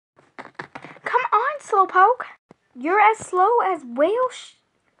Slowpoke. You're as slow as whale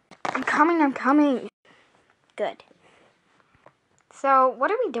I'm coming. Good. So,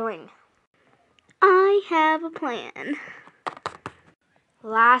 what are we doing? I have a plan.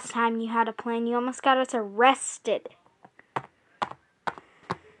 Last time you had a plan, you almost got us arrested.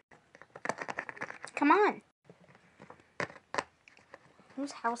 Come on.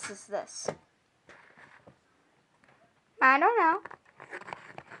 Whose house is this? I don't know.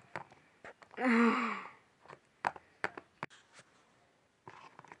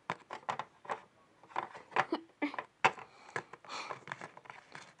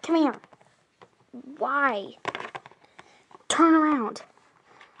 Come here. Why? Turn around.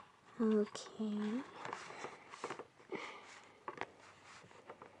 Okay.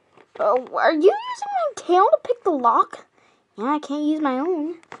 Oh, are you using my tail to pick the lock? Yeah, I can't use my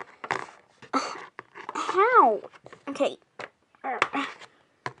own. How? Okay.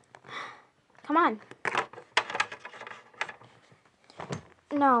 Come on.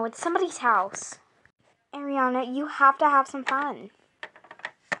 No, it's somebody's house. Ariana, you have to have some fun.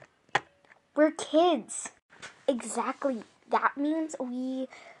 We're kids. Exactly. That means we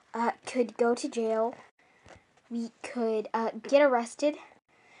could go to jail. We could get arrested.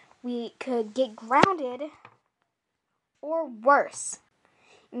 We could get grounded. Or worse.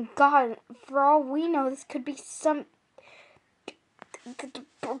 God, for all we know, this could be some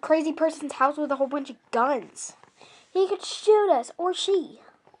crazy person's house with a whole bunch of guns. He could shoot us, or she.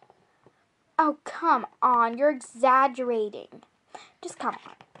 Oh, come on. You're exaggerating. Just come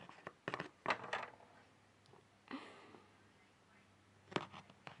on.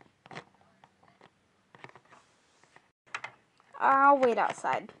 I'll wait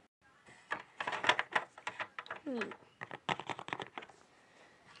outside.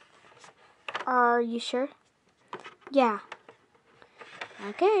 Are you sure? Yeah.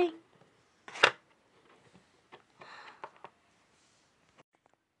 Okay.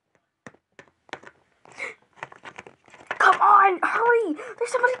 Come on, hurry!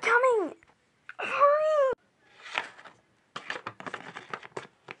 There's somebody coming! Hurry!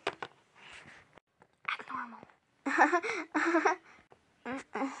 Act normal.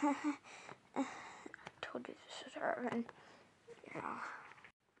 I told you this was Irvin. Yeah.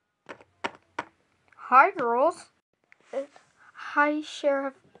 Hi, girls. Hi,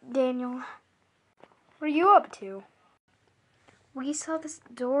 Sheriff Daniel. What are you up to? We saw this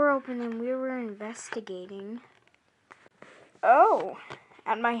door open and we were investigating. Oh,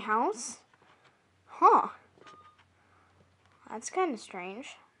 at my house? Huh. That's kind of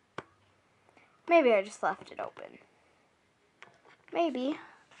strange. Maybe I just left it open. Maybe.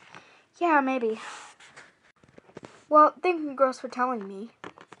 Yeah, maybe. Well, thank you girls for telling me.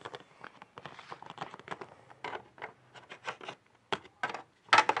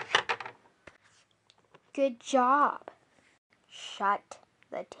 Good job. Shut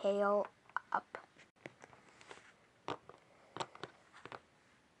the tail up.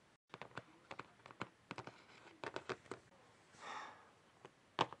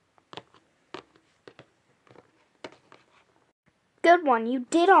 Good one. You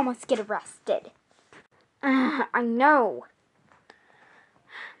did almost get arrested. I know.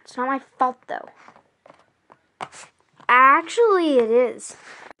 It's not my fault, though. Actually, it is.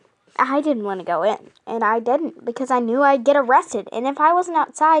 I didn't want to go in, and I didn't because I knew I'd get arrested. And if I wasn't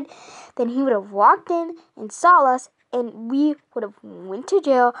outside, then he would have walked in and saw us, and we would have went to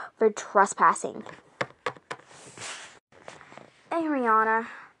jail for trespassing. Ariana,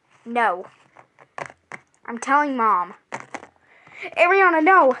 no. I'm telling Mom. Ariana,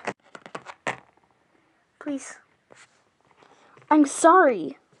 no. Please. I'm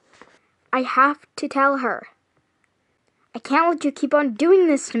sorry. I have to tell her. I can't let you keep on doing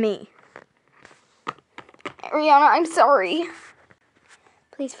this to me. Ariana, I'm sorry.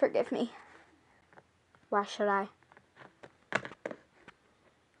 Please forgive me. Why should I?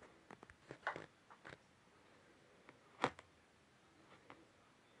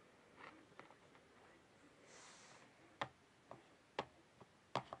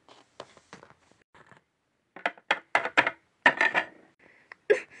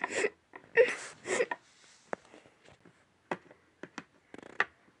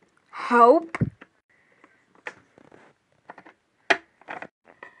 Hope?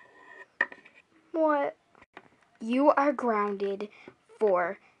 What? You are grounded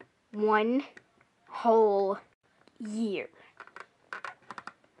for 1 whole year.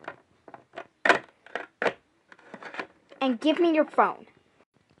 And give me your phone.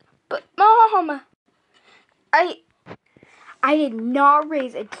 But Mom, I did not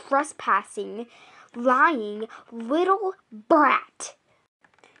raise a trespassing, lying little brat.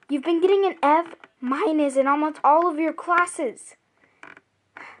 You've been getting an F- in almost all of your classes.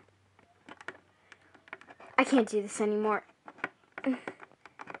 I can't do this anymore.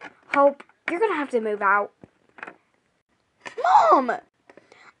 Hope, you're gonna have to move out. Mom!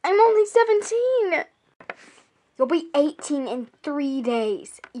 I'm only 17! You'll be 18 in 3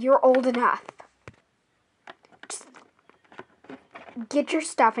 days. You're old enough. Just get your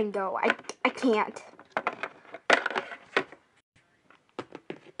stuff and go. I can't.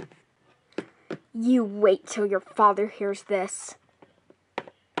 You wait till your father hears this.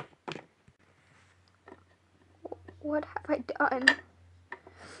 What have I done?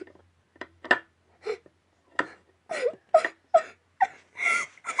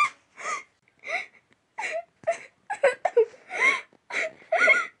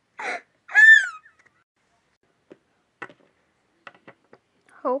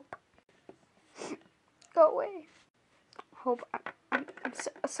 Hope. Go away. Hope, I'm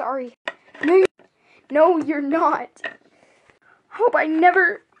sorry. No, you're not. Hope, I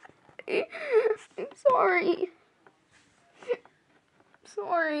never... I'm sorry.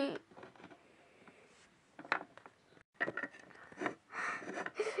 Sorry.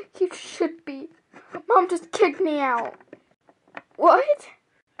 You should be. Mom just kicked me out. What?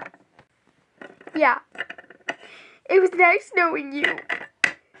 Yeah. It was nice knowing you.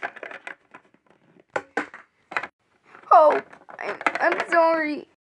 Hope, I'm sorry.